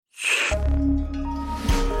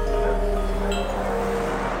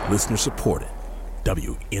Listener supported.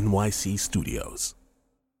 WNYC Studios.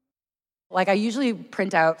 Like, I usually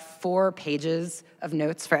print out 4 pages of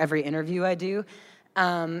notes for every interview I do.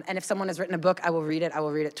 And if someone has written a book, I will read it. I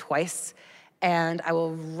will read it twice. And I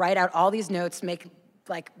will write out all these notes, make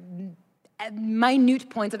like minute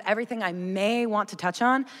points of everything I may want to touch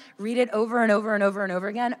on, read it over and over and over and over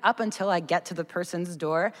again up until I get to the person's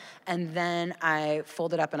door, and then I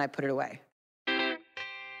fold it up and I put it away.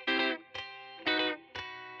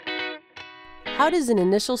 How does an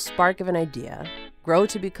initial spark of an idea grow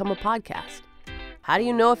to become a podcast? How do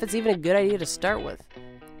you know if it's even a good idea to start with?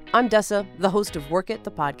 I'm Dessa, the host of Work It, the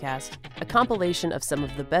podcast, a compilation of some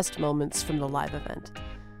of the best moments from the live event.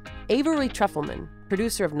 Avery Trufelman,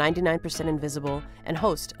 producer of 99% Invisible and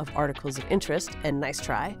host of Articles of Interest and Nice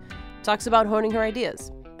Try, talks about honing her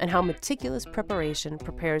ideas and how meticulous preparation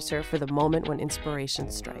prepares her for the moment when inspiration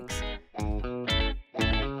strikes.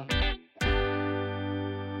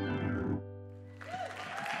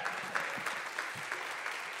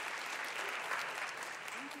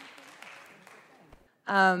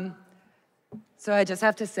 So I just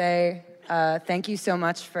have to say thank you so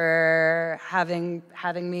much for having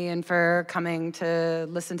me and for coming to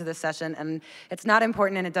listen to this session. And it's not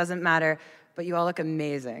important and it doesn't matter, but you all look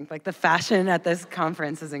amazing. Like, the fashion at this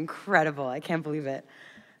conference is incredible. I can't believe it.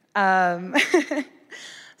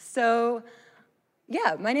 So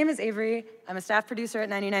yeah, my name is Avery. I'm a staff producer at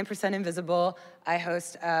 99% Invisible. I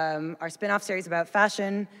host our spin-off series about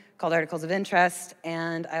fashion called Articles of Interest,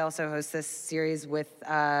 and I also host this series with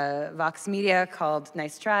Vox Media called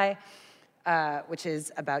Nice Try, which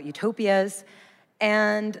is about utopias.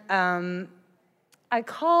 And so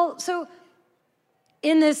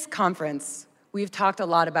in this conference, we've talked a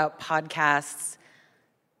lot about podcasts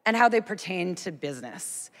and how they pertain to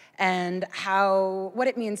business, and what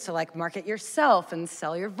it means to like market yourself and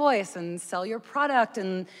sell your voice and sell your product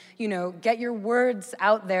and, you know, get your words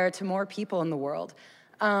out there to more people in the world.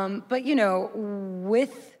 But, you know,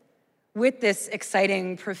 with this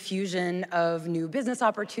exciting profusion of new business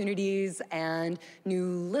opportunities and new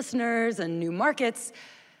listeners and new markets,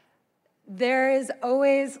 there is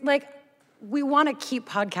always, like, we want to keep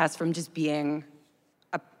podcasts from just being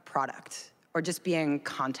a product or just being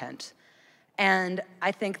content. And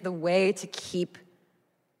I think the way to keep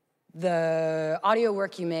the audio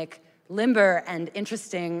work you make limber and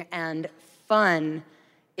interesting and fun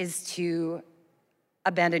is to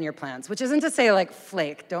abandon your plans, which isn't to say like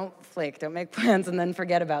don't make plans and then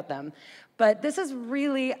forget about them. But this is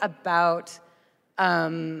really about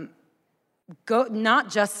not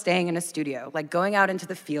just staying in a studio, like going out into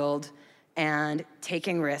the field and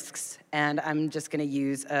taking risks. And I'm just gonna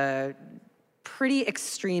use a pretty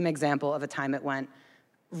extreme example of a time it went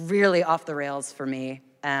really off the rails for me,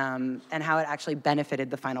 and how it actually benefited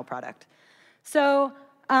the final product. So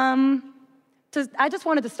I just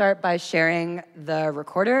wanted to start by sharing the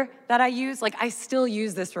recorder that I use. Like, I still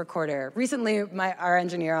use this recorder. Recently, our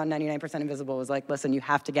engineer on 99% Invisible was like, listen, you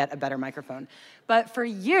have to get a better microphone. But for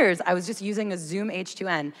years, I was just using a Zoom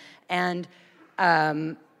H2N, and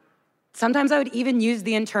sometimes I would even use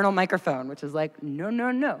the internal microphone, which is like,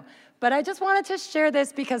 no. But I just wanted to share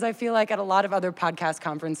this because I feel like at a lot of other podcast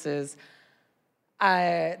conferences,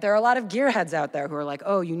 there are a lot of gearheads out there who are like,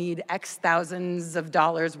 oh, you need X thousands of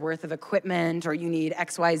dollars worth of equipment, or you need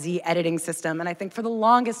XYZ editing system. And I think for the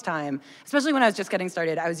longest time, especially when I was just getting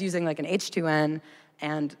started, I was using like an H2N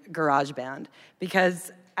and GarageBand,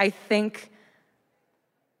 because I think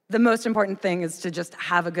the most important thing is to just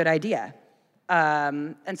have a good idea.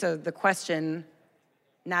 And so the question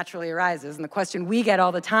naturally arises, and the question we get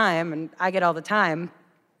all the time, and I get all the time,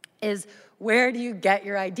 is where do you get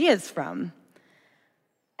your ideas from?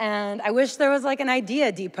 And I wish there was like an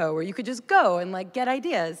idea depot where you could just go and like get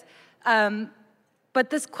ideas.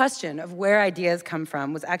 But this question of where ideas come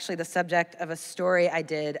from was actually the subject of a story I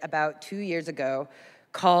did about 2 years ago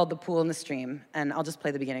called The Pool and the Stream. And I'll just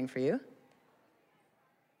play the beginning for you.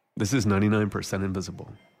 This is 99%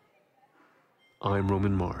 Invisible. I'm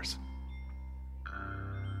Roman Mars.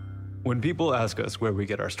 When people ask us where we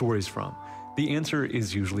get our stories from, the answer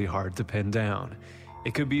is usually hard to pin down.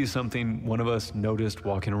 It could be something one of us noticed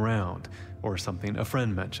walking around, or something a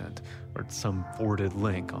friend mentioned, or some forwarded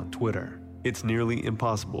link on Twitter. It's nearly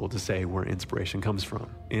impossible to say where inspiration comes from,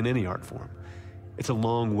 in any art form. It's a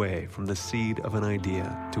long way from the seed of an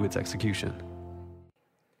idea to its execution.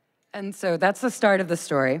 And so that's the start of the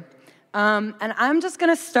story. And I'm just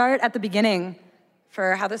gonna start at the beginning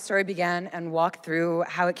for how the story began and walk through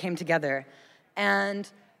how it came together. And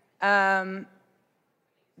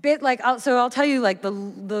I'll tell you like the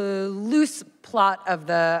loose plot of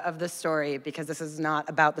the story, because this is not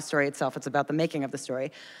about the story itself, it's about the making of the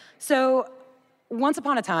story. So once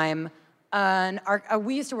upon a time,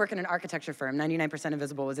 we used to work in an architecture firm. 99%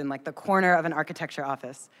 Invisible was in like the corner of an architecture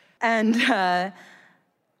office. And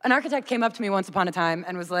an architect came up to me once upon a time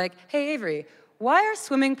and was like, hey, Avery, why are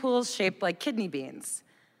swimming pools shaped like kidney beans?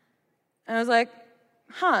 And I was like,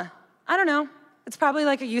 I don't know. It's probably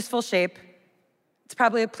like a useful shape. It's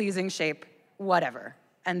probably a pleasing shape, whatever.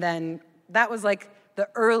 And then that was like the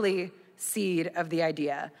early seed of the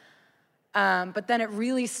idea. But then it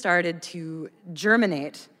really started to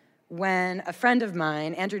germinate when a friend of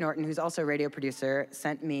mine, Andrew Norton, who's also a radio producer,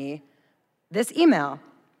 sent me this email.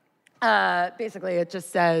 Basically, it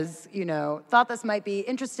just says, thought this might be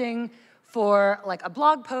interesting for like a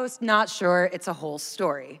blog post, not sure it's a whole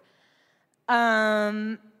story.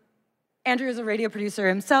 Andrew is a radio producer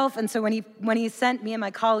himself, and so when he sent me and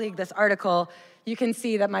my colleague this article, you can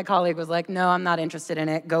see that my colleague was like, no, I'm not interested in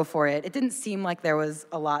it, go for it. It didn't seem like there was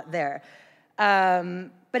a lot there.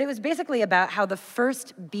 But it was basically about how the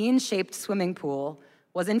first bean-shaped swimming pool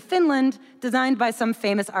was in Finland, designed by some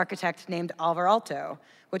famous architect named Alvar Aalto,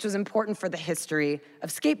 which was important for the history of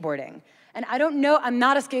skateboarding. And I don't know, I'm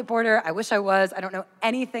not a skateboarder, I wish I was, I don't know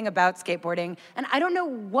anything about skateboarding, and I don't know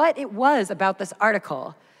what it was about this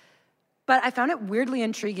article. But I found it weirdly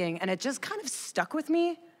intriguing, and it just kind of stuck with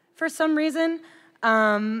me for some reason.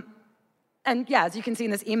 And yeah, as you can see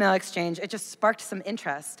in this email exchange, it just sparked some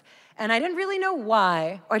interest. And I didn't really know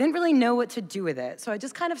why, or I didn't really know what to do with it. So I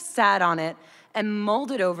just kind of sat on it and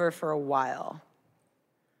mulled it over for a while,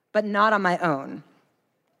 but not on my own.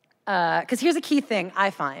 Because here's a key thing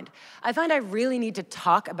I find. I really need to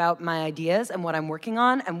talk about my ideas and what I'm working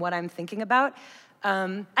on and what I'm thinking about.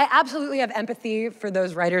 I absolutely have empathy for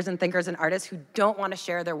those writers and thinkers and artists who don't want to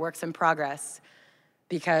share their works in progress,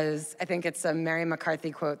 because I think it's a Mary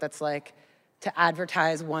McCarthy quote that's like, to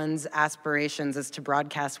advertise one's aspirations is to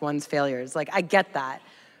broadcast one's failures. Like, I get that.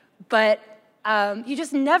 But you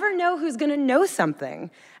just never know who's gonna know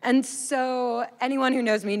something. And so anyone who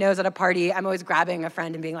knows me knows at a party, I'm always grabbing a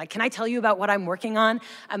friend and being like, can I tell you about what I'm working on?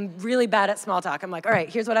 I'm really bad at small talk. I'm like, all right,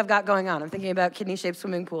 here's what I've got going on. I'm thinking about kidney-shaped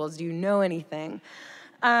swimming pools. Do you know anything?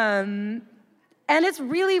 And it's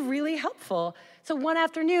really, really helpful. So one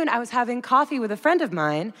afternoon, I was having coffee with a friend of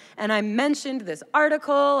mine, and I mentioned this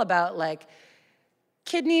article about like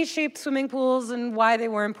kidney-shaped swimming pools and why they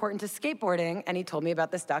were important to skateboarding, and he told me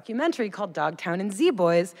about this documentary called Dogtown and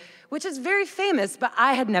Z-Boys, which is very famous, but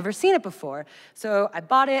I had never seen it before. So I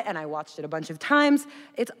bought it and I watched it a bunch of times.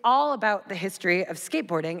 It's all about the history of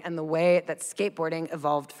skateboarding and the way that skateboarding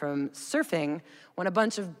evolved from surfing when a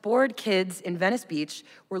bunch of bored kids in Venice Beach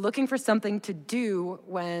were looking for something to do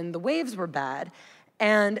when the waves were bad.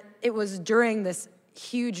 And it was during this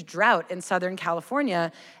huge drought in Southern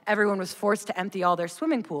California, everyone was forced to empty all their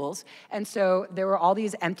swimming pools. And so there were all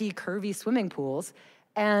these empty, curvy swimming pools.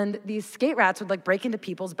 And these skate rats would like break into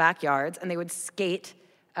people's backyards and they would skate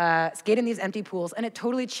in these empty pools. And it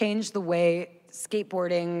totally changed the way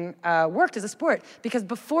skateboarding worked as a sport. Because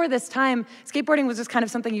before this time, skateboarding was just kind of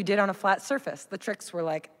something you did on a flat surface. The tricks were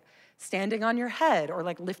like standing on your head or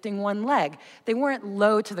like lifting one leg. They weren't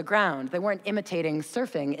low to the ground. They weren't imitating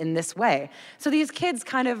surfing in this way. So these kids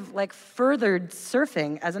kind of like furthered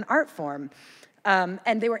surfing as an art form.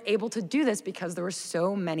 And they were able to do this because there were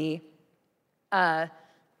so many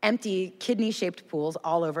empty kidney-shaped pools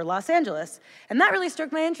all over Los Angeles. And that really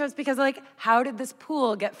struck my interest because like, how did this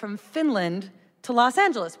pool get from Finland to Los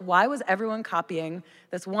Angeles? Why was everyone copying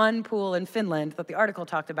this one pool in Finland that the article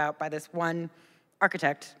talked about by this one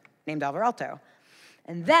architect named Alvar Aalto?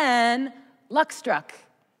 And then luck struck.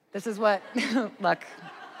 This is what luck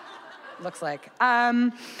looks like.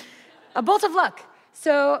 A bolt of luck.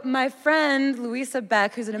 So my friend, Louisa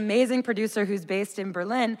Beck, who's an amazing producer who's based in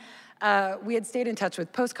Berlin, we had stayed in touch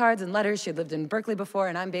with postcards and letters. She had lived in Berkeley before,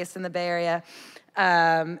 and I'm based in the Bay Area.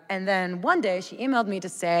 And then one day, she emailed me to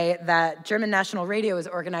say that German National Radio is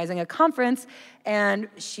organizing a conference, and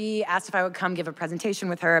she asked if I would come give a presentation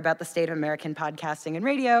with her about the state of American podcasting and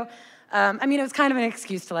radio. I mean, it was kind of an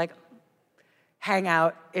excuse to like hang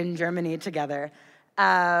out in Germany together.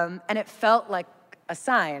 And it felt like a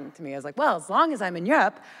sign to me. I was like, well, as long as I'm in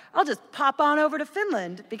Europe, I'll just pop on over to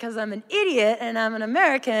Finland because I'm an idiot and I'm an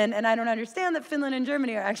American and I don't understand that Finland and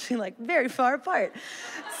Germany are actually like very far apart.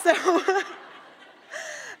 So,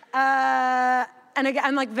 and again,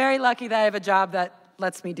 I'm like very lucky that I have a job that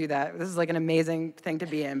lets me do that. This is like an amazing thing to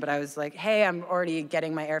be in, but I was like, hey, I'm already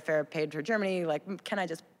getting my airfare paid for Germany. Like, can I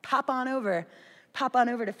just pop on over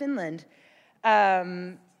to Finland?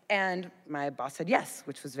 And my boss said yes,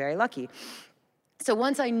 which was very lucky. So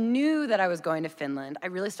once I knew that I was going to Finland, I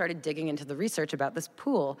really started digging into the research about this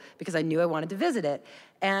pool because I knew I wanted to visit it.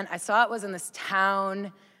 And I saw it was in this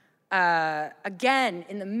town, again,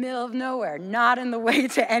 in the middle of nowhere, not in the way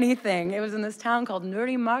to anything. It was in this town called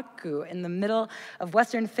Nurmimarkku in the middle of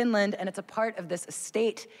Western Finland, and it's a part of this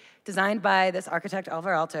estate designed by this architect,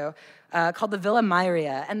 Alvar Aalto, called the Villa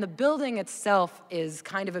Mairia. And the building itself is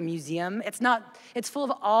kind of a museum. It's full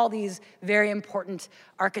of all these very important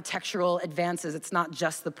architectural advances. It's not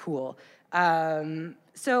just the pool.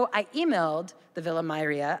 So I emailed the Villa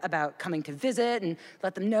Mairia about coming to visit and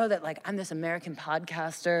let them know that, like, I'm this American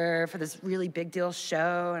podcaster for this really big deal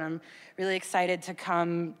show, and I'm really excited to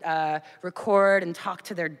come record and talk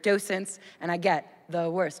to their docents. And I get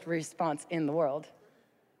the worst response in the world,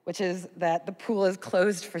 which is that the pool is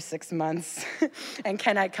closed for 6 months, and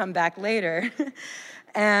can I come back later?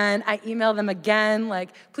 And I emailed them again, like,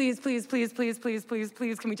 please, please, please, please, please, please,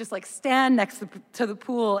 please, can we just, like, stand next to the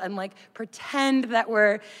pool and, like, pretend that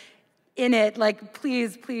we're in it, like,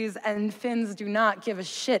 please, please. And Finns do not give a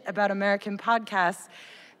shit about American podcasts.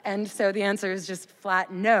 And so the answer is just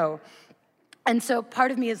flat no. And so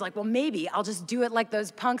part of me is like, well, maybe I'll just do it like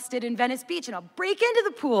those punks did in Venice Beach, and I'll break into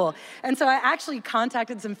the pool. And so I actually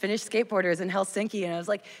contacted some Finnish skateboarders in Helsinki, and I was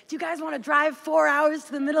like, do you guys want to drive 4 hours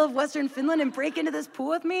to the middle of Western Finland and break into this pool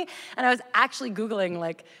with me? And I was actually Googling,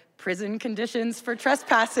 like, prison conditions for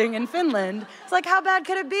trespassing in Finland. It's like, how bad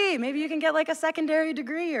could it be? Maybe you can get, like, a secondary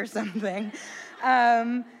degree or something.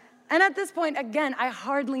 And at this point, again, I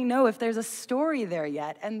hardly know if there's a story there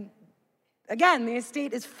yet. And again, the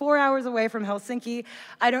estate is 4 hours away from Helsinki.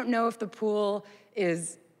 I don't know if the pool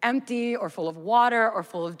is empty or full of water or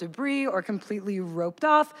full of debris or completely roped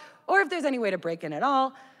off, or if there's any way to break in at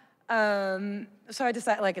all. So I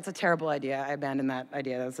decided, like, it's a terrible idea. I abandoned that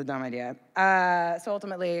idea. That's a dumb idea. So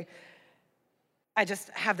ultimately, I just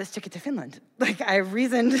have this ticket to Finland. Like, I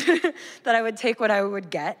reasoned that I would take what I would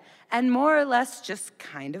get and more or less just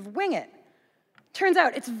kind of wing it. Turns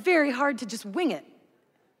out it's very hard to just wing it.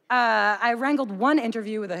 I wrangled one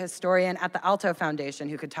interview with a historian at the Aalto Foundation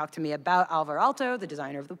who could talk to me about Alvar Aalto, the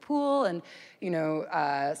designer of the pool, and, you know,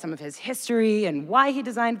 some of his history and why he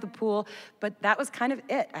designed the pool, but that was kind of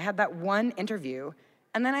it. I had that one interview,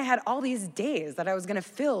 and then I had all these days that I was gonna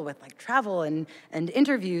fill with, like, travel and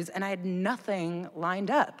interviews, and I had nothing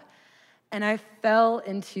lined up. And I fell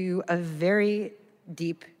into a very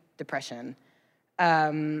deep depression.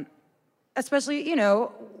 Especially, you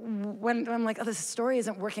know, when I'm like, oh, this story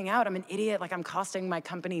isn't working out. I'm an idiot. Like, I'm costing my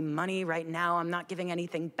company money right now. I'm not giving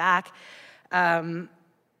anything back.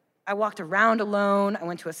 I walked around alone. I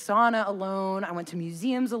went to a sauna alone. I went to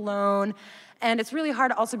museums alone. And it's really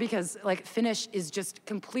hard also because, like, Finnish is just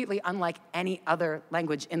completely unlike any other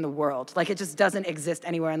language in the world. Like, it just doesn't exist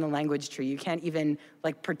anywhere in the language tree. You can't even,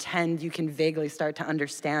 like, pretend you can vaguely start to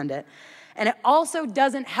understand it. And it also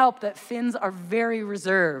doesn't help that Finns are very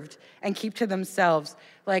reserved and keep to themselves.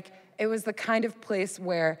 Like, it was the kind of place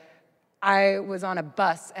where I was on a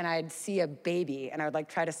bus and I'd see a baby and I would, like,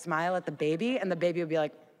 try to smile at the baby and the baby would be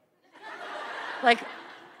like,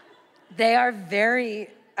 they are very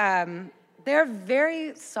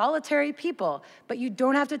solitary people, but you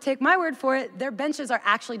don't have to take my word for it. Their benches are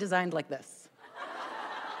actually designed like this.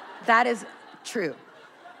 That is true.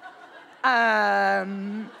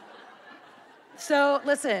 So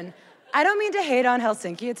listen, I don't mean to hate on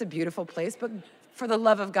Helsinki. It's a beautiful place, but for the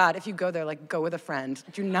love of God, if you go there, like, go with a friend.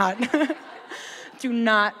 Do not, do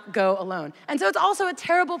not go alone. And so it's also a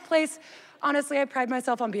terrible place. Honestly, I pride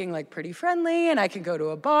myself on being, like, pretty friendly, and I can go to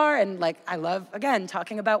a bar, and, like, I love, again,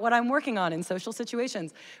 talking about what I'm working on in social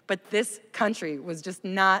situations. But this country was just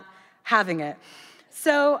not having it.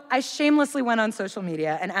 So I shamelessly went on social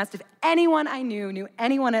media and asked if anyone I knew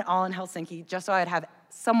anyone at all in Helsinki, just so I'd have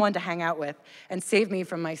someone to hang out with and save me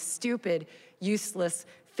from my stupid, useless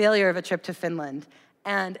failure of a trip to Finland.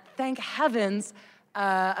 And thank heavens,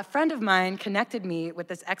 a friend of mine connected me with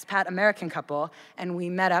this expat American couple, and we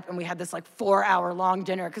met up and we had this, like, 4-hour-long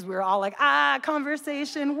dinner because we were all like,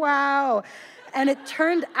 conversation, wow. And it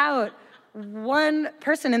turned out one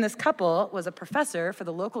person in this couple was a professor for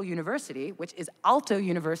the local university, which is Aalto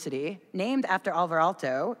University, named after Alvar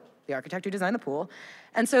Aalto, the architect who designed the pool.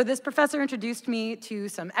 And so this professor introduced me to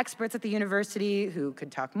some experts at the university who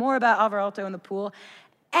could talk more about Alvar Aalto and the pool.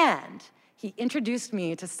 And he introduced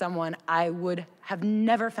me to someone I would have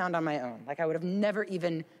never found on my own. Like, I would have never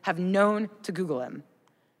even have known to Google him.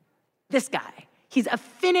 This guy. He's a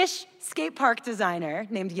Finnish skate park designer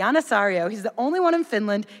named Jana Saario. He's the only one in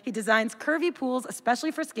Finland. He designs curvy pools,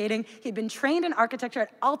 especially for skating. He'd been trained in architecture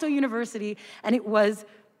at Aalto University, and it was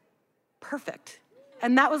perfect.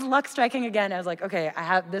 And that was luck striking again. I was like, okay, I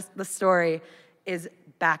have this, the story is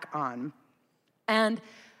back on. And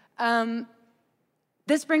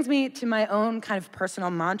this brings me to my own kind of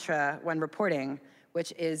personal mantra when reporting,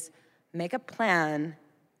 which is make a plan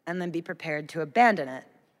and then be prepared to abandon it,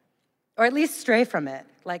 or at least stray from it.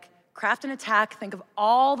 Like, craft an attack, think of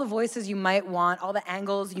all the voices you might want, all the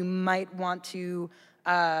angles you might want to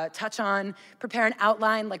touch on, prepare an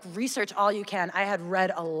outline, like research all you can. I had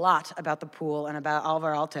read a lot about the pool and about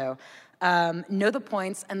Alvar Aalto. Know the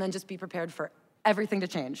points, and then just be prepared for everything to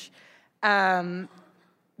change.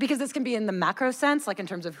 Because this can be in the macro sense, like in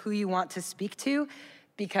terms of who you want to speak to,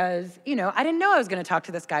 because, I didn't know I was gonna talk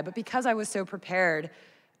to this guy, but because I was so prepared,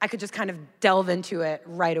 I could just kind of delve into it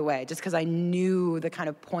right away, just because I knew the kind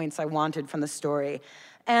of points I wanted from the story.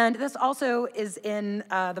 And this also is in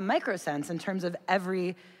the micro sense, in terms of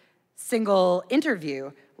every single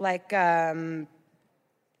interview. Like, here,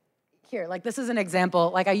 like this is an example.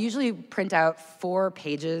 Like, I usually print out 4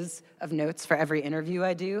 pages of notes for every interview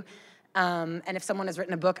I do. And if someone has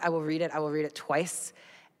written a book, I will read it twice.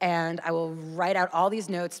 And I will write out all these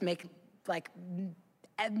notes, make like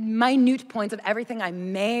minute points of everything I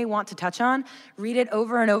may want to touch on, read it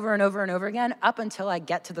over and over and over and over again, up until I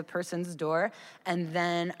get to the person's door, and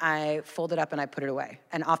then I fold it up and I put it away.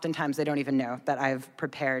 And oftentimes they don't even know that I've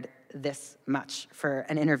prepared this much for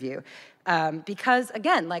an interview. Because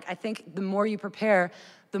again, like, I think the more you prepare,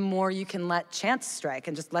 the more you can let chance strike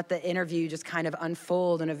and just let the interview just kind of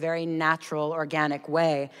unfold in a very natural, organic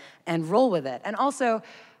way and roll with it. And also,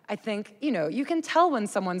 I think, you can tell when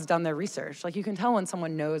someone's done their research. Like, you can tell when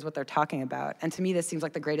someone knows what they're talking about. And to me, this seems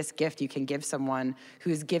like the greatest gift you can give someone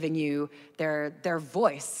who's giving you their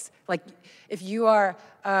voice. Like, if you are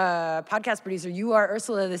a podcast producer, you are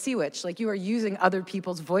Ursula the Sea Witch. Like, you are using other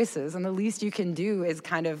people's voices, and the least you can do is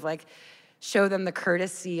kind of like show them the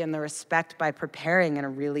courtesy and the respect by preparing in a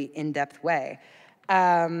really in-depth way.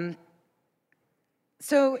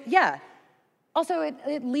 So yeah. Also,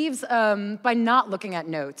 it leaves, by not looking at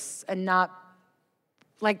notes and not,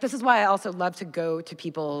 like, this is why I also love to go to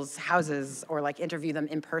people's houses or like interview them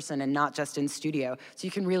in person and not just in studio. So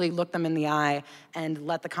you can really look them in the eye and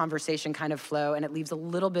let the conversation kind of flow, and it leaves a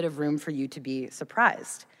little bit of room for you to be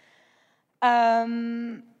surprised.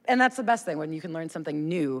 And that's the best thing, when you can learn something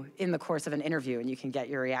new in the course of an interview and you can get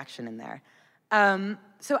your reaction in there.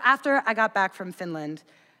 So after I got back from Finland,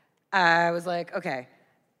 I was like, okay,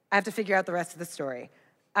 I have to figure out the rest of the story.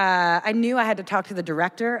 I knew I had to talk to the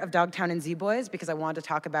director of Dogtown and Z-Boys because I wanted to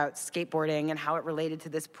talk about skateboarding and how it related to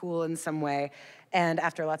this pool in some way. And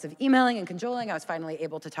after lots of emailing and cajoling, I was finally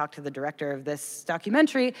able to talk to the director of this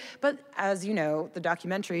documentary. But as you know, the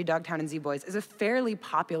documentary, Dogtown and Z-Boys, is a fairly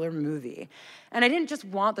popular movie. And I didn't just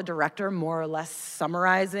want the director more or less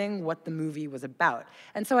summarizing what the movie was about.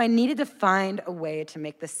 And so I needed to find a way to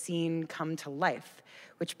make the scene come to life,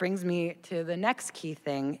 which brings me to the next key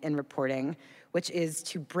thing in reporting, which is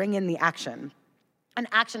to bring in the action. And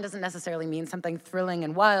action doesn't necessarily mean something thrilling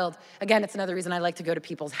and wild. Again, it's another reason I like to go to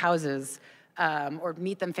people's houses or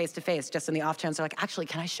meet them face to face, just in the off chance they're like, actually,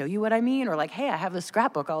 can I show you what I mean? Or like, hey, I have this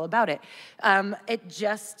scrapbook all about it. It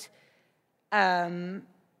just,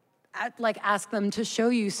 like, ask them to show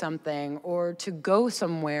you something or to go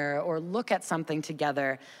somewhere or look at something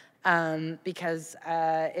together. Because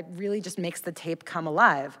it really just makes the tape come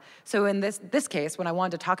alive. So in this case, when I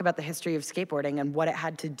wanted to talk about the history of skateboarding and what it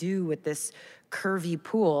had to do with this curvy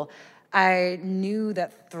pool, I knew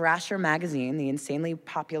that Thrasher magazine, the insanely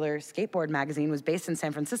popular skateboard magazine, was based in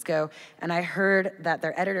San Francisco, and I heard that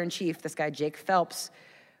their editor-in-chief, this guy Jake Phelps,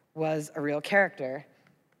 was a real character.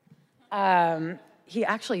 He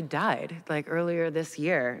actually died, like, earlier this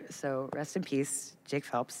year, so rest in peace, Jake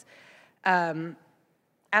Phelps.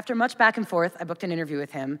 After much back and forth, I booked an interview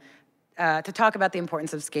with him to talk about the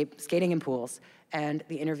importance of skating in pools, and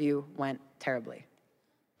the interview went terribly.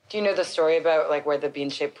 Do you know the story about, like, where the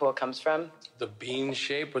bean-shaped pool comes from? The bean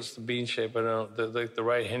shape? What's the bean shape? I don't know. The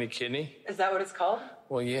right henny kidney? Is that what it's called?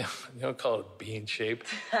 Well, yeah. You don't call it bean shaped.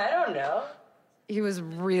 I don't know. He was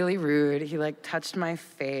really rude. He, like, touched my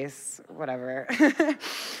face, whatever.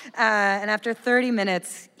 And after 30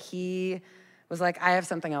 minutes, he was like, I have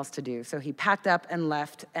something else to do. So he packed up and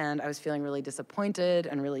left, and I was feeling really disappointed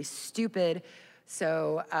and really stupid.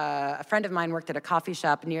 So a friend of mine worked at a coffee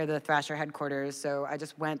shop near the Thrasher headquarters, so I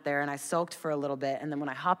just went there and I sulked for a little bit. And then when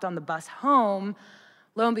I hopped on the bus home,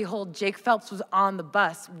 lo and behold, Jake Phelps was on the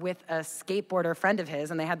bus with a skateboarder friend of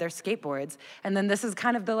his, and they had their skateboards. And then this is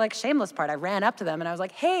kind of the, like, shameless part. I ran up to them and I was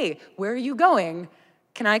like, hey, where are you going?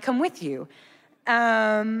 Can I come with you?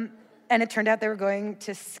 And it turned out they were going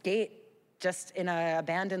to skate just in an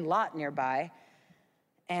abandoned lot nearby.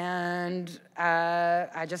 And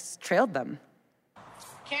I just trailed them.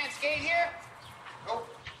 Can't skate here?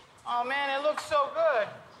 Oh man, it looks so good.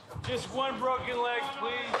 Just one broken leg,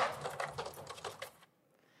 please.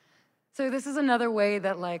 So this is another way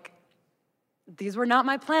that, like, these were not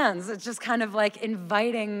my plans. It's just kind of like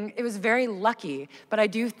inviting. It was very lucky, but I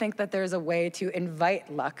do think that there's a way to invite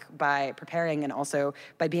luck by preparing and also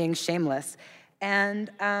by being shameless. And,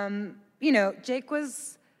 you know, Jake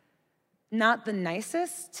was not the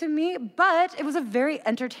nicest to me, but it was a very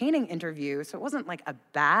entertaining interview. So it wasn't like a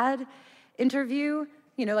bad interview.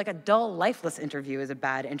 You know, like a dull, lifeless interview is a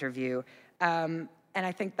bad interview. And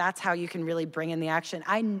I think that's how you can really bring in the action.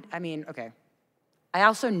 I mean, okay. I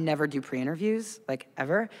also never do pre-interviews, like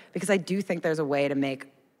ever, because I do think there's a way to make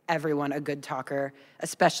everyone a good talker,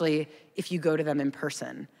 especially if you go to them in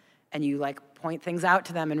person and you like point things out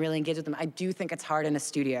to them and really engage with them. I do think it's hard in a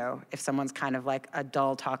studio if someone's kind of like a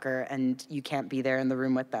dull talker and you can't be there in the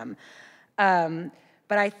room with them.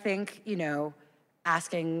 But I think, you know,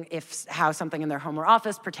 asking how something in their home or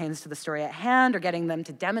office pertains to the story at hand, or getting them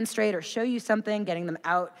to demonstrate or show you something, getting them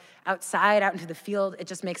outside, out into the field, it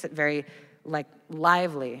just makes it very like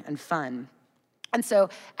lively and fun. And so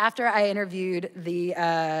after I interviewed the,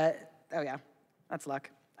 oh yeah, that's luck.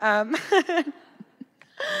 And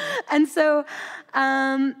so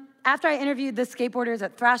after I interviewed the skateboarders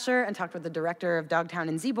at Thrasher and talked with the director of Dogtown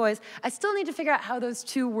and Z-Boys, I still need to figure out how those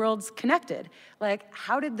two worlds connected. Like,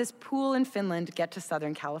 how did this pool in Finland get to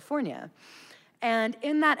Southern California? And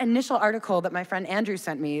in that initial article that my friend Andrew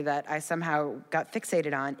sent me that I somehow got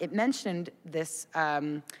fixated on, it mentioned this,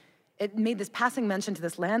 it made this passing mention to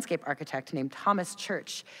this landscape architect named Thomas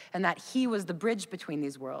Church, and that he was the bridge between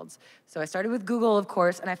these worlds. So I started with Google, of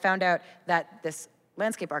course, and I found out that this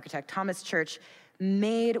landscape architect, Thomas Church,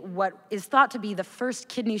 made what is thought to be the first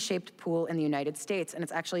kidney-shaped pool in the United States, and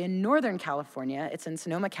it's actually in Northern California. It's in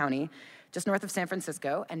Sonoma County, just north of San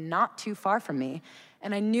Francisco, and not too far from me.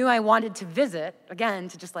 And I knew I wanted to visit, again,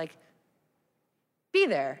 to just like be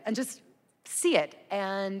there and just see it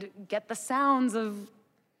and get the sounds of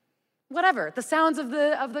whatever, the sounds of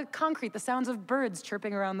the concrete, the sounds of birds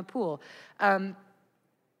chirping around the pool,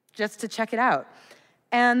 just to check it out.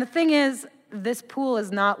 And the thing is, this pool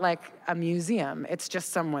is not like a museum. It's just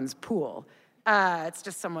someone's pool. It's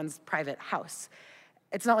just someone's private house.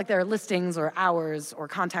 It's not like there are listings or hours or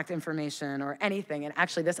contact information or anything. And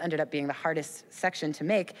actually, this ended up being the hardest section to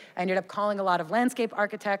make. I ended up calling a lot of landscape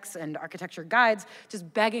architects and architecture guides,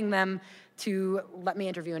 just begging them to let me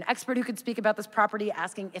interview an expert who could speak about this property,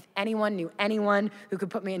 asking if anyone knew anyone who could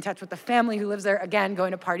put me in touch with the family who lives there. Again,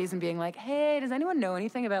 going to parties and being like, hey, does anyone know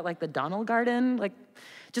anything about like the Donald Garden? Like,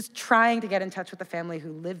 just trying to get in touch with the family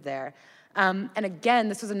who lived there. And again,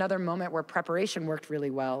 this was another moment where preparation worked really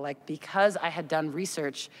well. Like, because I had done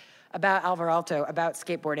research about Alvar Aalto, about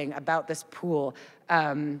skateboarding, about this pool,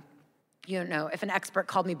 you know, if an expert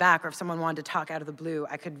called me back or if someone wanted to talk out of the blue,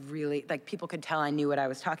 I could really, like, people could tell I knew what I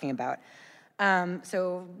was talking about.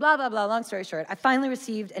 So blah, blah, blah, long story short, I finally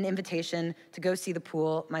received an invitation to go see the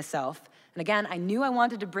pool myself. And again, I knew I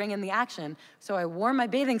wanted to bring in the action, so I wore my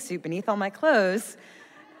bathing suit beneath all my clothes.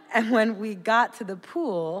 And when we got to the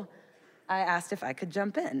pool, I asked if I could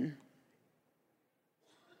jump in.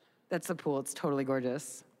 That's the pool, it's totally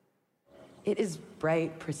gorgeous. It is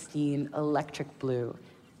bright, pristine, electric blue.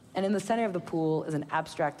 And in the center of the pool is an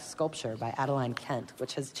abstract sculpture by Adeline Kent,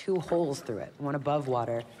 which has 2 holes through it, one above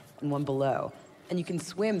water and one below. And you can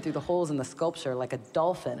swim through the holes in the sculpture like a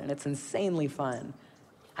dolphin, and it's insanely fun.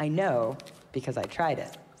 I know because I tried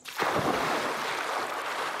it.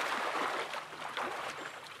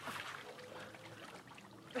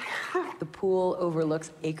 The pool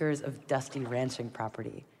overlooks acres of dusty ranching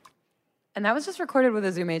property. And that was just recorded with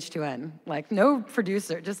a Zoom H2n. Like, no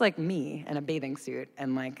producer, just like me in a bathing suit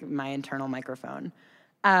and like my internal microphone.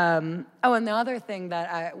 Oh, and the other thing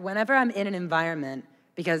that whenever I'm in an environment,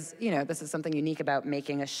 because, you know, this is something unique about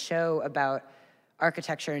making a show about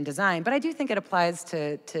architecture and design, but I do think it applies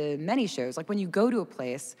to many shows. Like, when you go to a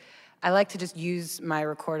place, I like to just use my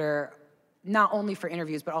recorder not only for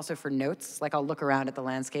interviews, but also for notes. Like, I'll look around at the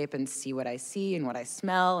landscape and see what I see and what I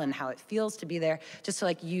smell and how it feels to be there, just to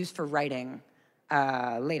like use for writing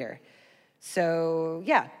later. So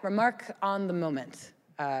yeah, remark on the moment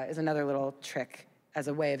is another little trick as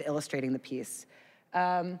a way of illustrating the piece.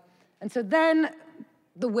 And so then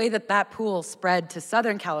the way that that pool spread to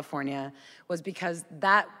Southern California was because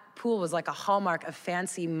that pool was like a hallmark of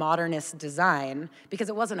fancy modernist design, because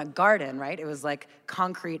it wasn't a garden, right? It was like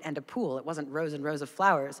concrete and a pool. It wasn't rows and rows of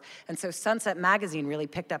flowers. And so Sunset Magazine really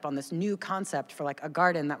picked up on this new concept for like a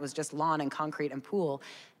garden that was just lawn and concrete and pool,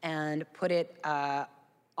 and put it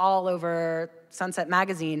all over Sunset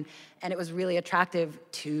Magazine, and it was really attractive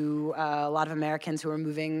to a lot of Americans who were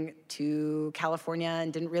moving to California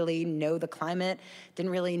and didn't really know the climate,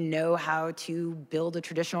 didn't really know how to build a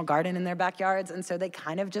traditional garden in their backyards, and so they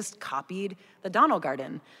kind of just copied the Donald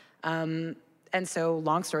Garden. And so,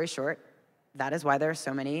 long story short, that is why there are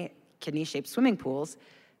so many kidney-shaped swimming pools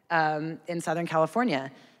in Southern California.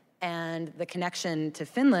 And the connection to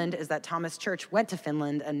Finland is that Thomas Church went to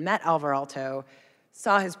Finland and met Alvar Aalto,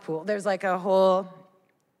 saw his pool. There's like a whole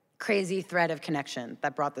crazy thread of connection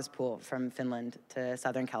that brought this pool from Finland to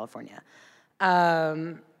Southern California.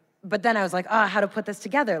 But then I was like, how to put this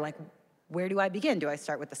together? Like, where do I begin? Do I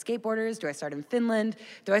start with the skateboarders? Do I start in Finland?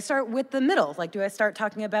 Do I start with the middle? Like, do I start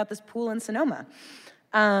talking about this pool in Sonoma?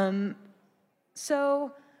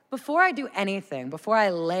 So before I do anything, before I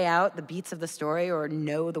lay out the beats of the story or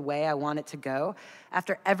know the way I want it to go,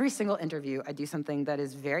 after every single interview, I do something that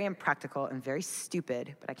is very impractical and very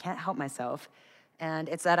stupid, but I can't help myself. And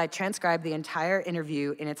it's that I transcribe the entire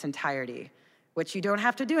interview in its entirety, which you don't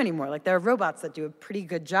have to do anymore. Like, there are robots that do a pretty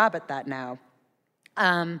good job at that now.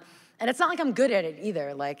 And it's not like I'm good at it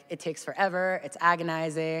either. Like, it takes forever, it's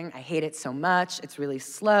agonizing, I hate it so much, it's really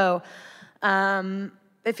slow.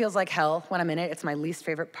 It feels like hell when I'm in it. It's my least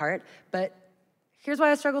favorite part, but here's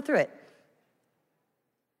why I struggle through it.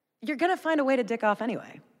 You're gonna find a way to dick off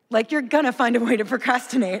anyway. Like, you're gonna find a way to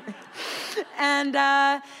procrastinate.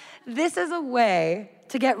 And this is a way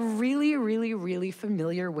to get really, really, really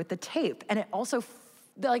familiar with the tape. And it also,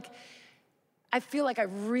 I feel like I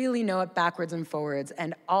really know it backwards and forwards,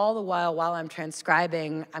 and all the while I'm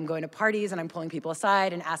transcribing, I'm going to parties and I'm pulling people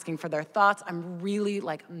aside and asking for their thoughts. I'm really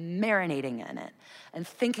like marinating in it and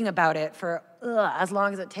thinking about it for as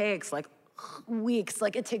long as it takes, like weeks.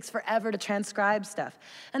 Like, it takes forever to transcribe stuff.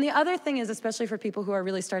 And the other thing is, especially for people who are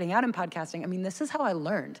really starting out in podcasting, I mean, this is how I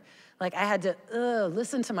learned. Like, I had to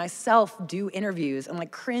listen to myself do interviews and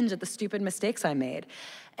like cringe at the stupid mistakes I made.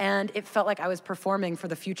 And it felt like I was performing for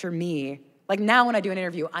the future me. Like, now when I do an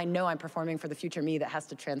interview, I know I'm performing for the future me that has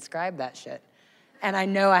to transcribe that shit. And I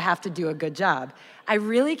know I have to do a good job. I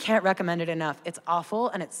really can't recommend it enough. It's awful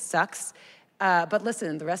and it sucks. But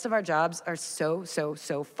listen, the rest of our jobs are so, so,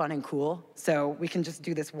 so fun and cool. So we can just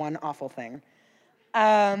do this one awful thing.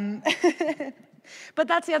 But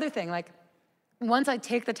that's the other thing. Like, once I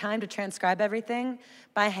take the time to transcribe everything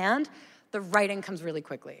by hand, the writing comes really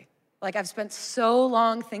quickly. Like, I've spent so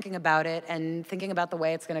long thinking about it and thinking about the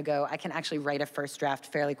way it's gonna go, I can actually write a first draft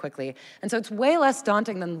fairly quickly. And so it's way less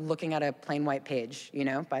daunting than looking at a plain white page, you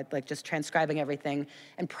know, by like just transcribing everything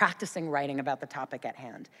and practicing writing about the topic at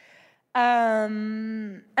hand.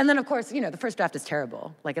 And then, of course, you know, the first draft is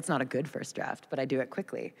terrible. Like, it's not a good first draft, but I do it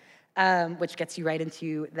quickly, which gets you right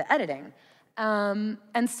into the editing.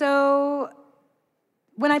 And so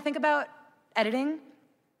when I think about editing,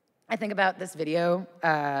 I think about this video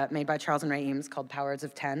made by Charles and Ray Eames called Powers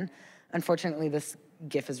of 10. Unfortunately, this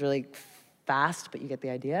GIF is really fast, but you get the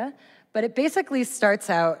idea. But it basically starts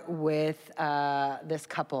out with this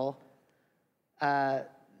couple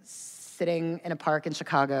sitting in a park in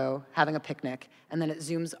Chicago, having a picnic, and then it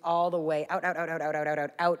zooms all the way out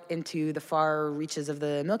into the far reaches of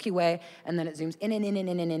the Milky Way, and then it zooms in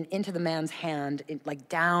into the man's hand, like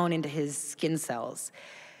down into his skin cells.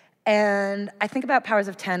 And I think about Powers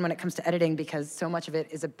of 10 when it comes to editing because so much of it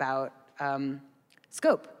is about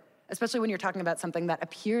scope, especially when you're talking about something that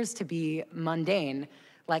appears to be mundane,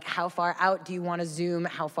 like how far out do you want to zoom,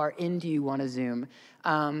 how far in do you want to zoom?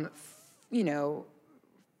 You know,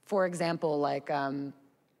 for example, like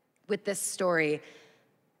with this story,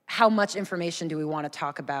 how much information do we want to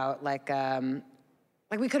talk about? Like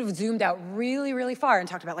we could have zoomed out really, really far and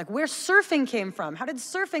talked about like where surfing came from. How did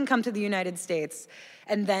surfing come to the United States?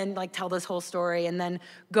 And then like tell this whole story and then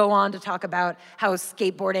go on to talk about how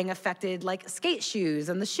skateboarding affected like skate shoes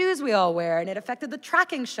and the shoes we all wear, and it affected the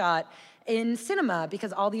tracking shot in cinema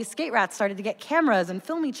because all these skate rats started to get cameras and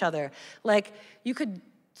film each other. Like you could,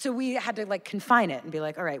 so we had to like confine it and be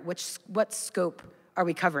like, all right, what scope are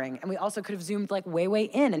we covering? And we also could have zoomed like way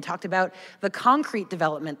in and talked about the concrete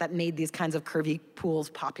development that made these kinds of curvy pools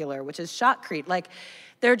popular, which is shotcrete. Like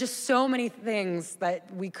there are just so many things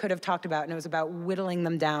that we could have talked about, and it was about whittling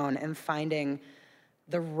them down and finding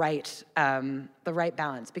the right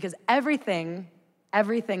balance. Because everything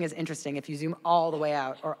is interesting if you zoom all the way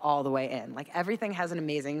out or all the way in. Like everything has an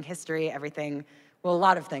amazing history, a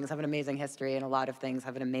lot of things have an amazing history, and a lot of things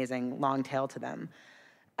have an amazing long tail to them.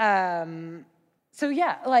 So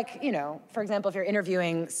yeah, like, you know, for example, if you're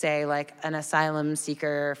interviewing, say, like an asylum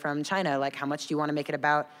seeker from China, like how much do you want to make it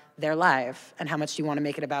about their life and how much do you want to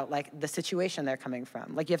make it about like the situation they're coming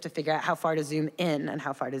from? Like you have to figure out how far to zoom in and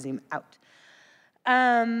how far to zoom out.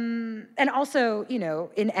 And also,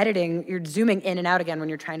 in editing, you're zooming in and out again when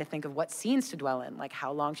you're trying to think of what scenes to dwell in. Like,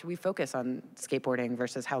 how long should we focus on skateboarding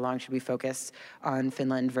versus how long should we focus on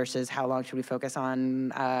Finland versus how long should we focus on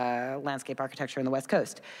landscape architecture in the West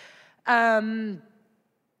Coast?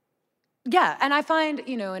 Yeah, and I find,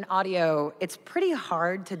 in audio, it's pretty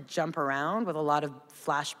hard to jump around with a lot of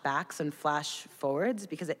flashbacks and flash forwards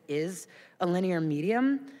because it is a linear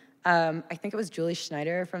medium. I think it was Julie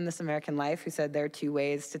Schneider from This American Life who said there are two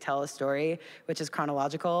ways to tell a story, which is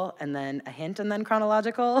chronological and then a hint and then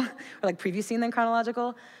chronological, or like preview scene then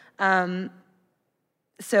chronological.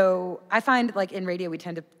 So I find like in radio we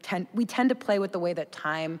tend to play with the way that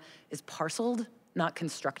time is parceled, not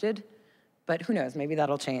constructed. But who knows? Maybe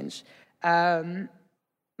that'll change.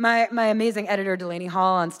 My amazing editor, Delaney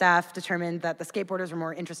Hall, on staff determined that the skateboarders were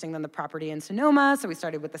more interesting than the property in Sonoma, so we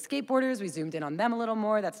started with the skateboarders. We zoomed in on them a little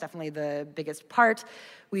more. That's definitely the biggest part.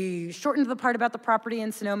 We shortened the part about the property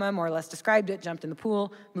in Sonoma, more or less described it, jumped in the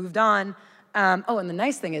pool, moved on. And the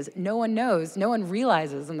nice thing is no one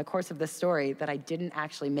realizes in the course of this story that I didn't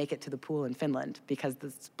actually make it to the pool in Finland because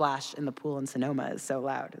the splash in the pool in Sonoma is so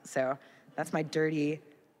loud. So that's my dirty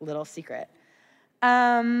little secret.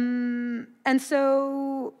 And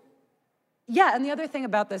so, yeah, and the other thing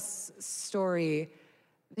about this story,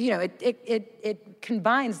 it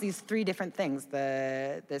combines these three different things,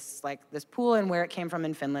 this pool and where it came from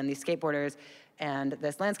in Finland, these skateboarders, and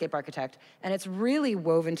this landscape architect, and it's really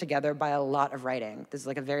woven together by a lot of writing. This is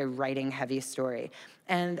like a very writing-heavy story.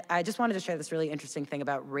 And I just wanted to share this really interesting thing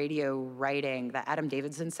about radio writing that Adam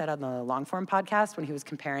Davidson said on the Longform podcast when he was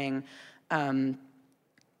comparing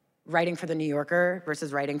writing for The New Yorker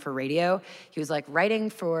versus writing for radio. He was like,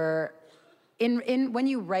 writing for, when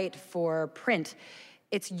you write for print,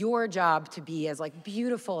 it's your job to be as like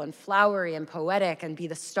beautiful and flowery and poetic and be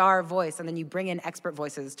the star voice, and then you bring in expert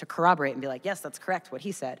voices to corroborate and be like, yes, that's correct, what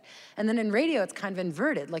he said. And then in radio, it's kind of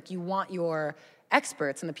inverted. Like you want your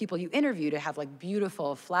experts and the people you interview to have like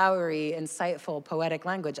beautiful, flowery, insightful, poetic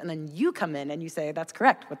language, and then you come in and you say, that's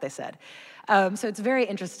correct, what they said. So it's very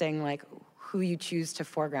interesting, like, who you choose to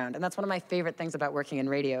foreground. And that's one of my favorite things about working in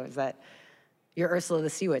radio is that you're Ursula the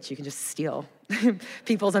Sea Witch. You can just steal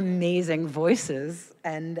people's amazing voices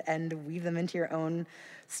and weave them into your own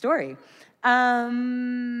story. But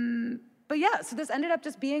yeah, so this ended up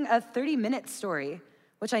just being a 30-minute story,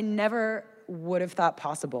 which I never would have thought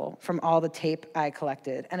possible from all the tape I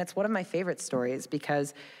collected. And it's one of my favorite stories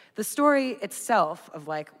because the story itself of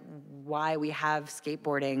like why we have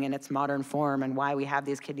skateboarding in its modern form and why we have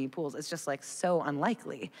these kiddie pools is just like so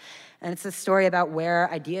unlikely. And it's a story about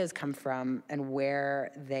where ideas come from and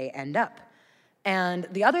where they end up. And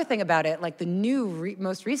the other thing about it, like the new,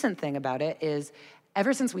 most recent thing about it is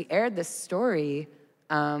ever since we aired this story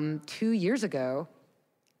 2 years ago,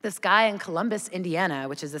 this guy in Columbus, Indiana,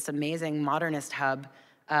 which is this amazing modernist hub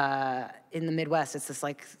in the Midwest. It's this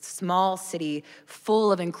like small city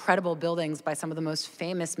full of incredible buildings by some of the most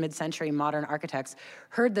famous mid-century modern architects,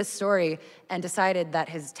 heard this story and decided that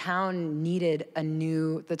his town needed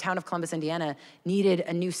the town of Columbus, Indiana, needed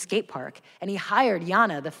a new skate park. And he hired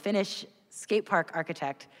Jana, the Finnish skate park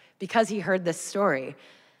architect, because he heard this story.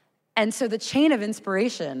 And so the chain of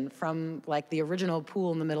inspiration from like the original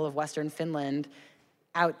pool in the middle of Western Finland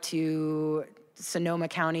out to Sonoma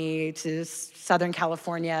County, to Southern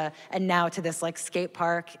California, and now to this like skate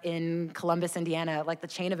park in Columbus, Indiana, like the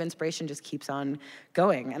chain of inspiration just keeps on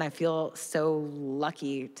going. And I feel so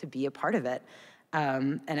lucky to be a part of it.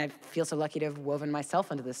 And I feel so lucky to have woven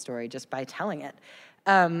myself into this story just by telling it.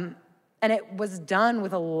 And it was done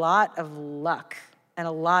with a lot of luck and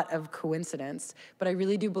a lot of coincidence, but I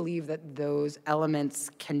really do believe that those elements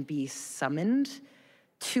can be summoned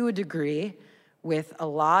to a degree with a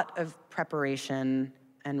lot of preparation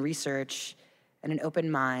and research and an open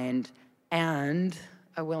mind and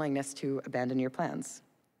a willingness to abandon your plans.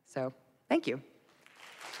 So, thank you.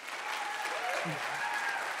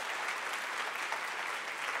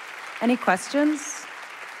 Any questions?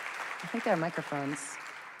 I think there are microphones.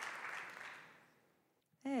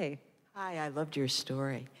 Hey. Hi, I loved your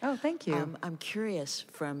story. Oh, thank you. I'm curious,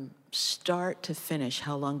 from start to finish,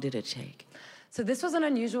 how long did it take? So this was an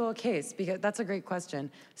unusual case, because that's a great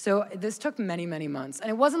question. So this took many, many months. And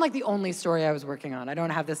it wasn't like the only story I was working on. I don't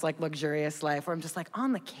have this like luxurious life where I'm just like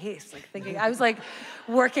on the case, like thinking, I was like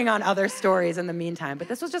working on other stories in the meantime. But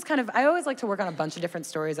this was just kind of, I always like to work on a bunch of different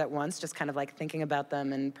stories at once, just kind of like thinking about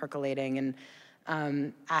them and percolating and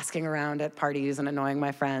asking around at parties and annoying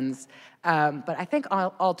my friends. But I think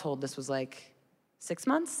all told, this was like 6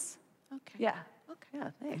 months. Okay. Yeah. Okay. Yeah,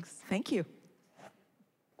 thanks. Thank you.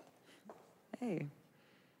 Hey.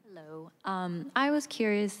 Hello. I was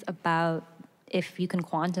curious about if you can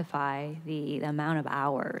quantify the amount of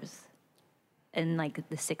hours in like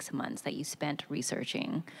the 6 months that you spent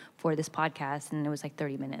researching for this podcast, and it was like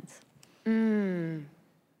 30 minutes. I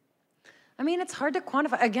mean, it's hard to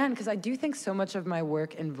quantify, again, because I do think so much of my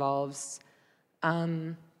work involves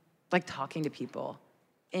like talking to people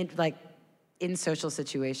in social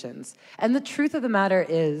situations. And the truth of the matter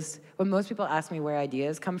is, when most people ask me where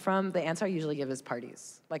ideas come from, the answer I usually give is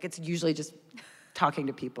parties. Like, it's usually just talking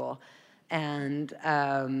to people and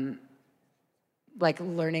like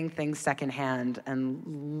learning things secondhand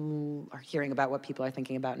and or hearing about what people are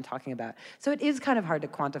thinking about and talking about. So it is kind of hard to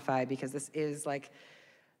quantify, because this is like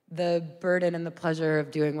the burden and the pleasure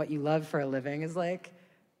of doing what you love for a living is like,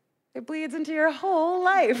 it bleeds into your whole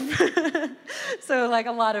life. So like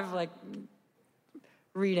a lot of like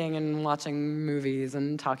reading and watching movies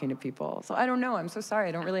and talking to people. So I don't know, I'm so sorry,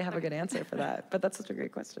 I don't really have a good answer for that, but that's such a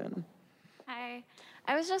great question. Hi,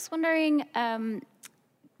 I was just wondering,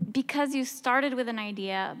 because you started with an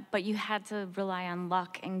idea, but you had to rely on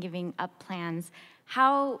luck and giving up plans,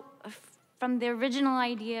 how, from the original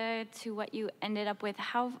idea to what you ended up with,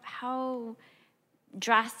 how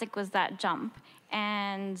drastic was that jump?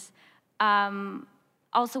 And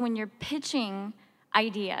also when you're pitching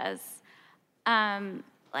ideas,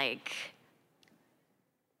 like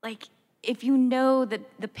if you know that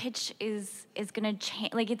the pitch is gonna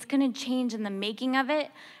change, like it's gonna change in the making of it,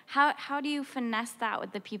 how do you finesse that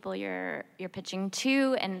with the people you're pitching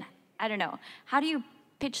to? And I don't know, how do you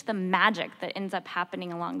pitch the magic that ends up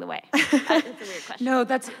happening along the way? That's a weird question. No,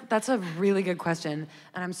 that's a really good question.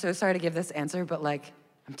 And I'm so sorry to give this answer, but like,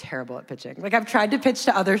 I'm terrible at pitching. Like, I've tried to pitch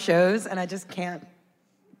to other shows and I just can't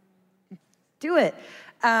do it.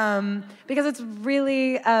 Because it's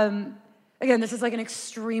really, again, this is like an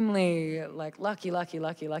extremely like lucky, like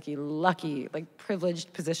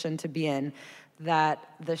privileged position to be in, that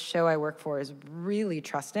the show I work for is really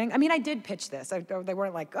trusting. I mean, I did pitch this. They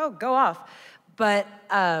weren't like, oh, go off. But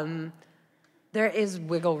there is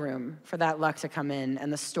wiggle room for that luck to come in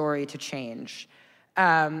and the story to change.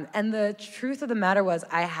 And the truth of the matter was,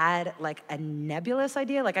 I had like a nebulous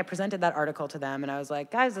idea. Like, I presented that article to them and I was like,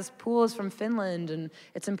 guys, this pool is from Finland and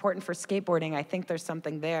it's important for skateboarding. I think there's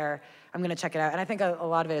something there. I'm gonna check it out. And I think a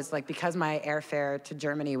lot of it is like, because my airfare to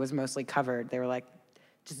Germany was mostly covered, they were like,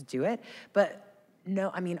 just do it. But no,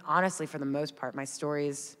 I mean, honestly, for the most part, my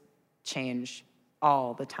stories change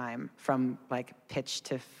all the time from like pitch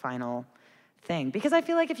to final thing. Because I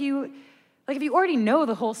feel like if you already know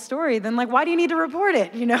the whole story, then like, why do you need to report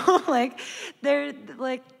it, you know? There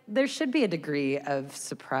should be a degree of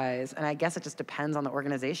surprise, and I guess it just depends on the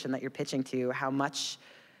organization that you're pitching to, how much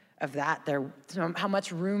of that how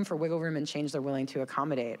much room for wiggle room and change they're willing to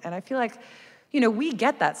accommodate. And I feel like, you know, we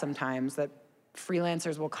get that sometimes, that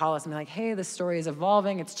freelancers will call us and be like, hey, this story is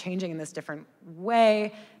evolving, it's changing in this different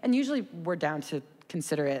way, and usually we're down to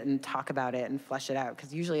consider it and talk about it and flesh it out,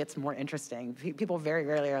 because usually it's more interesting. People very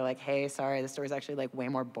rarely are like, hey, sorry, the story's actually like way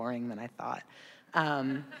more boring than I thought.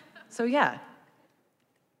 So yeah,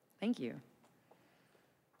 thank you.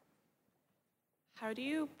 How do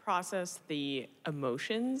you process the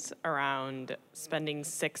emotions around spending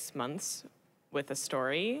 6 months with a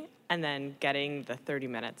story and then getting the 30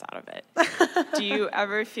 minutes out of it? Do you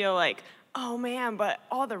ever feel like, oh man, but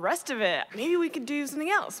all the rest of it, maybe we could do something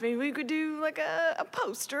else. Maybe we could do like a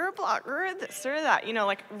post or a blog or this or that. You know,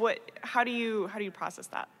 like how do you process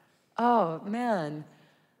that? Oh man.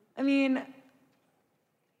 I mean,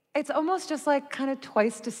 it's almost just like kind of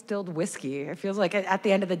twice distilled whiskey. It feels like at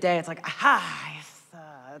the end of the day, it's like, aha, yes,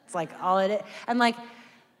 it's like all it is. And like,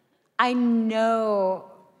 I know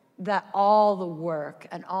that all the work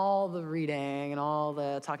and all the reading and all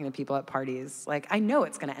the talking to people at parties, like, I know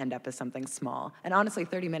it's gonna end up as something small. And honestly,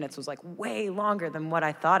 30 minutes was like way longer than what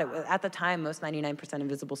I thought it was. At the time, most 99%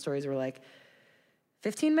 invisible stories were like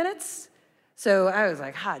 15 minutes. So I was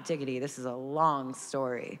like, hot diggity, this is a long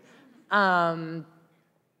story.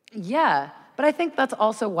 Yeah, but I think that's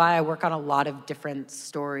also why I work on a lot of different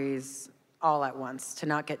stories all at once, to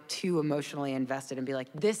not get too emotionally invested and be like,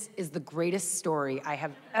 this is the greatest story I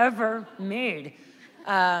have ever made.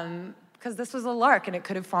 Because this was a lark and it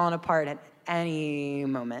could have fallen apart at any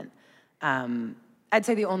moment. I'd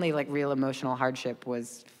say the only like real emotional hardship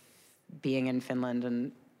was being in Finland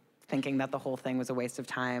and thinking that the whole thing was a waste of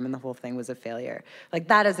time and the whole thing was a failure. Like,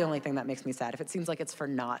 that is the only thing that makes me sad, if it seems like it's for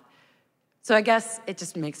naught. So I guess it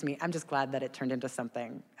just makes me, I'm just glad that it turned into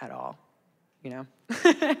something at all, you know?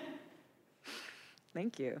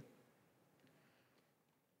 Thank you.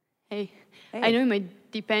 Hey. I know it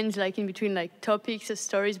might depend, like, in between, like, topics or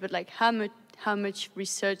stories, but, like, how much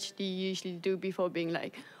research do you usually do before being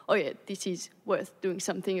like, oh yeah, this is worth doing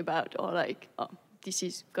something about, or like, oh, this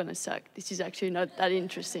is gonna suck. This is actually not that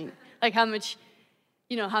interesting. Like how much,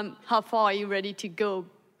 how far are you ready to go?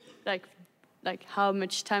 Like how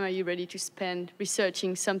much time are you ready to spend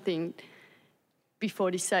researching something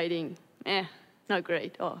before deciding, not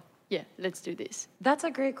great, or yeah, let's do this? That's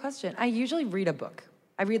a great question. I usually read a book.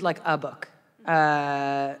 I read like a book.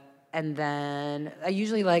 And then I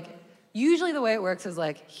usually the way it works is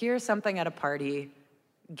like, hear something at a party,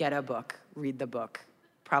 get a book, read the book,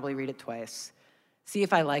 probably read it twice, see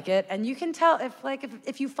if I like it. And you can tell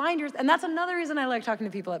if you find and that's another reason I like talking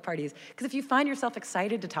to people at parties, because if you find yourself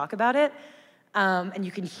excited to talk about it, and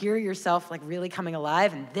you can hear yourself like really coming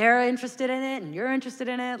alive, and they're interested in it, and you're interested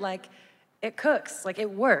in it, like it cooks, like it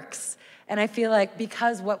works. And I feel like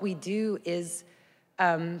because what we do is,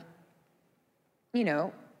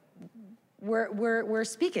 we're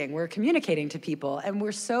speaking, we're communicating to people, and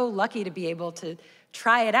we're so lucky to be able to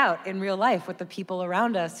try it out in real life with the people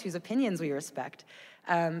around us whose opinions we respect.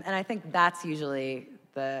 And I think that's usually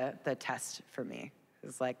the test for me.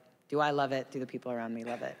 It's like, do I love it? Do the people around me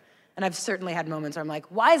love it? And I've certainly had moments where I'm like,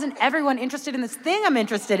 why isn't everyone interested in this thing I'm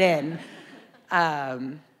interested in?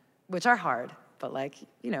 Which are hard, but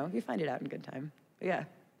you find it out in good time. But yeah.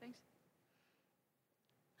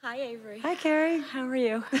 Hi, Avery. Hi, Carrie. How are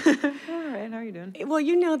you? All right, how are you doing? Well,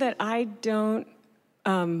 you know that I don't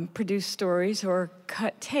produce stories or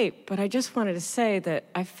cut tape, but I just wanted to say that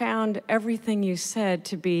I found everything you said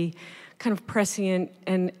to be kind of prescient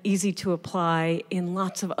and easy to apply in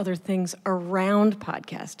lots of other things around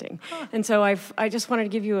podcasting. Huh. And so I just wanted to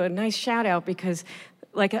give you a nice shout out because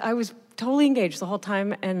I was totally engaged the whole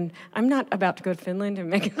time, and I'm not about to go to Finland and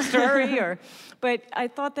make a story, but I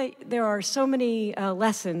thought that there are so many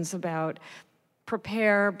lessons about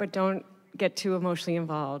prepare, but don't get too emotionally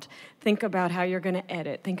involved. Think about how you're going to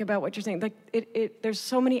edit. Think about what you're saying. There's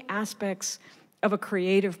so many aspects of a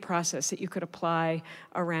creative process that you could apply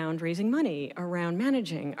around raising money, around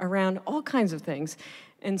managing, around all kinds of things.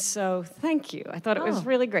 And so, thank you. I thought it was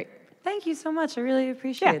really great. Thank you so much. I really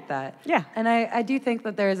appreciate that. Yeah. And I do think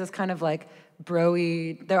that there is this kind of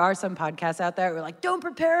bro-y, there are some podcasts out there where don't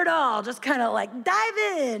prepare at all, just kind of dive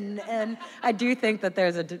in. And I do think that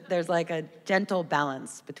there's a gentle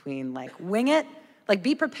balance between wing it,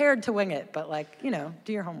 be prepared to wing it, but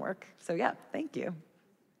do your homework. So yeah, thank you.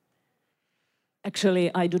 Actually,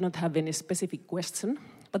 I do not have any specific question,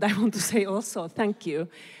 but I want to say also thank you,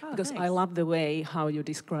 because thanks. I love the way how you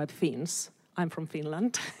describe Finns. I'm from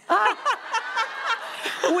Finland.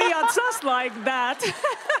 We are just like that.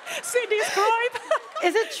 See, describe.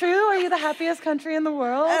 Is it true? Are you the happiest country in the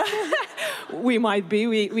world? We might be.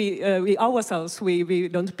 We ourselves, we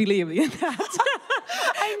don't believe in that.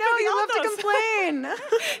 I know, you love to complain.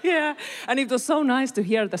 Yeah, and it was so nice to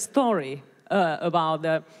hear the story about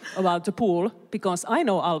the pool, because I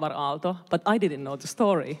know Alvar Aalto, but I didn't know the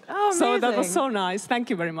story. Oh, amazing. So that was so nice. Thank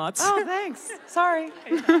you very much. Oh, thanks. Sorry.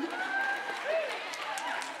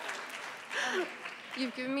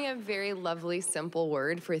 You've given me a very lovely, simple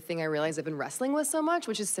word for a thing I realize I've been wrestling with so much,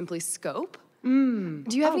 which is simply scope. Do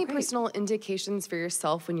you have any personal indications for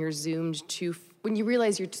yourself when you're when you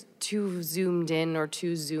realize you're too zoomed in or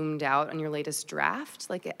too zoomed out on your latest draft?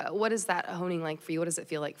 What is that honing like for you? What does it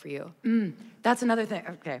feel like for you? That's another thing.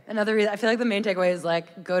 Okay, another reason. I feel like the main takeaway is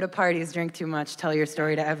go to parties, drink too much, tell your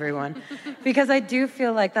story to everyone. Because I do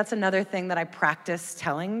feel like that's another thing that I practice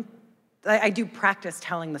telling. I do practice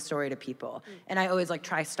telling the story to people. And I always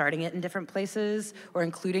try starting it in different places or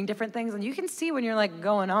including different things. And you can see when you're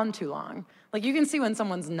going on too long. You can see when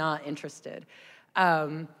someone's not interested.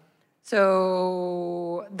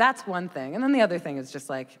 So that's one thing. And then the other thing is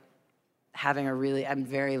just I'm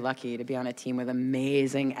very lucky to be on a team with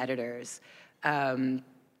amazing editors.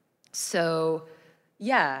 So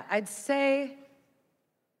yeah, I'd say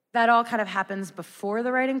that all kind of happens before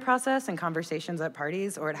the writing process and conversations at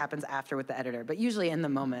parties, or it happens after with the editor. But usually in the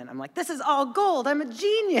moment, I'm this is all gold. I'm a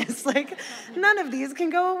genius. None of these can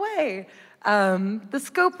go away. The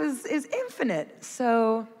scope is infinite.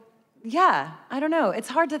 So yeah, I don't know. It's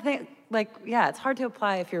hard to think, it's hard to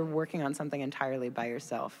apply if you're working on something entirely by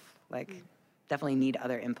yourself. Definitely need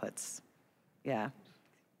other inputs. Yeah,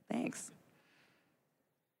 thanks.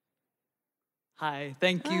 Hi,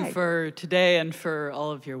 thank you for today and for all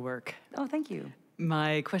of your work. Oh, thank you.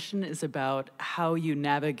 My question is about how you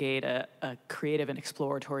navigate a creative and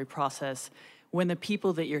exploratory process when the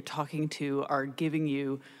people that you're talking to are giving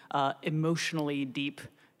you emotionally deep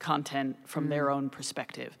content from their own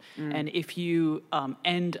perspective. And if you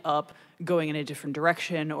end up going in a different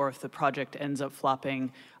direction, or if the project ends up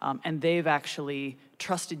flopping, and they've actually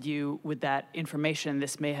trusted you with that information,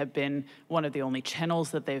 this may have been one of the only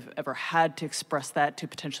channels that they've ever had to express that to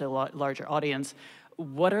potentially a larger audience.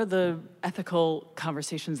 What are the ethical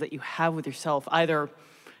conversations that you have with yourself, either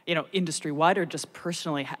industry-wide or just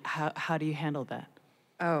personally? How do you handle that?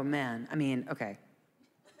 Oh, man. I mean, okay.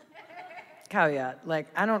 Caveat,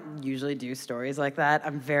 I don't usually do stories like that.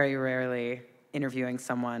 I'm very rarely interviewing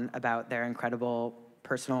someone about their incredible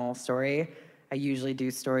personal story. I usually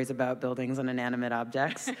do stories about buildings and inanimate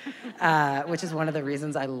objects, which is one of the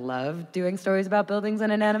reasons I love doing stories about buildings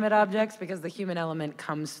and inanimate objects, because the human element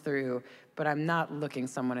comes through, but I'm not looking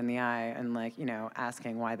someone in the eye and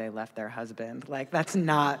asking why they left their husband. That's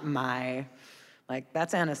not my,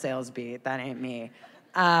 that's Anna Salesbeat, that ain't me.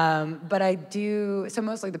 But I do, so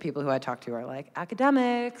mostly the people who I talk to are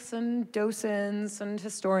academics and docents and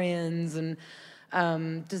historians and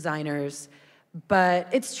designers. But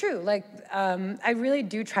it's true, I really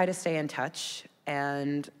do try to stay in touch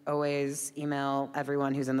and always email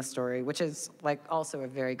everyone who's in the story, which is also a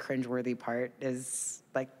very cringeworthy part, is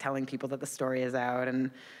telling people that the story is out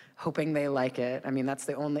and hoping they like it. I mean, that's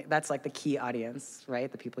the key audience,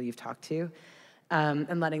 right? The people you've talked to,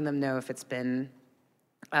 and letting them know if it's been,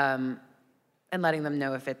 and letting them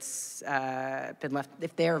know if it's been left,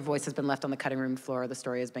 if their voice has been left on the cutting room floor, or the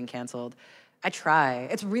story has been canceled. I try.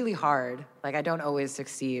 It's really hard. I don't always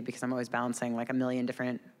succeed because I'm always balancing a million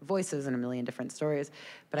different voices and a million different stories.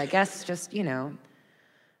 But I guess just, I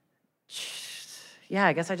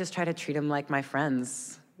guess I just try to treat them like my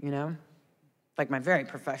friends, my very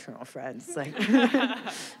professional friends,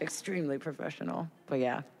 extremely professional. But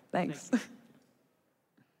yeah, thanks.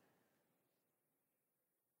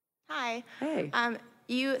 Hi. Hey.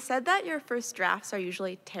 You said that your first drafts are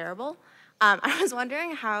usually terrible. I was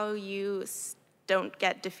wondering how you don't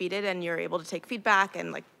get defeated and you're able to take feedback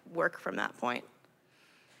and work from that point.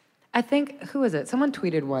 I think, who was it? Someone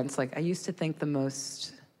tweeted once, I used to think the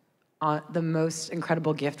most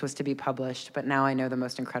incredible gift was to be published, but now I know the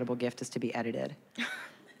most incredible gift is to be edited.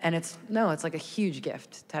 And it's a huge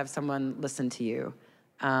gift to have someone listen to you.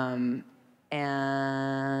 And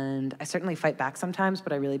I certainly fight back sometimes,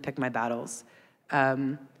 but I really pick my battles.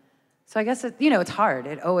 So I guess, it's hard.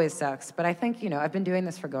 It always sucks. But I think, I've been doing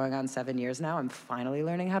this for going on 7 years now. I'm finally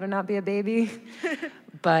learning how to not be a baby.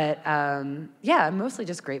 But I'm mostly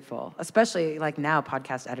just grateful. Especially now,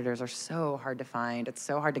 podcast editors are so hard to find. It's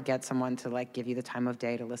so hard to get someone to give you the time of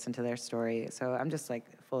day to listen to their story. So I'm just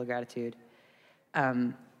full of gratitude.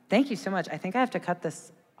 Thank you so much. I think I have to cut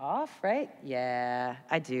this off, right? Yeah,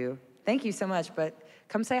 I do. Thank you so much. But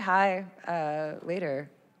come say hi later.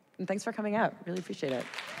 And thanks for coming out. Really appreciate it.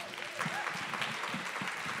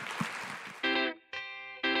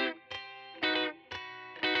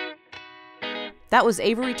 That was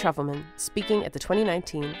Avery Trufelman speaking at the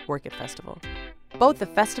 2019 Work It Festival. Both the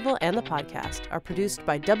festival and the podcast are produced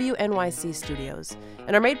by WNYC Studios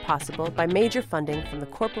and are made possible by major funding from the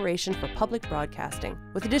Corporation for Public Broadcasting,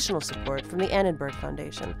 with additional support from the Annenberg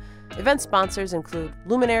Foundation. Event sponsors include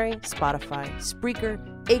Luminary, Spotify, Spreaker,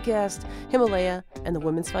 Acast, Himalaya, and the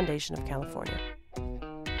Women's Foundation of California.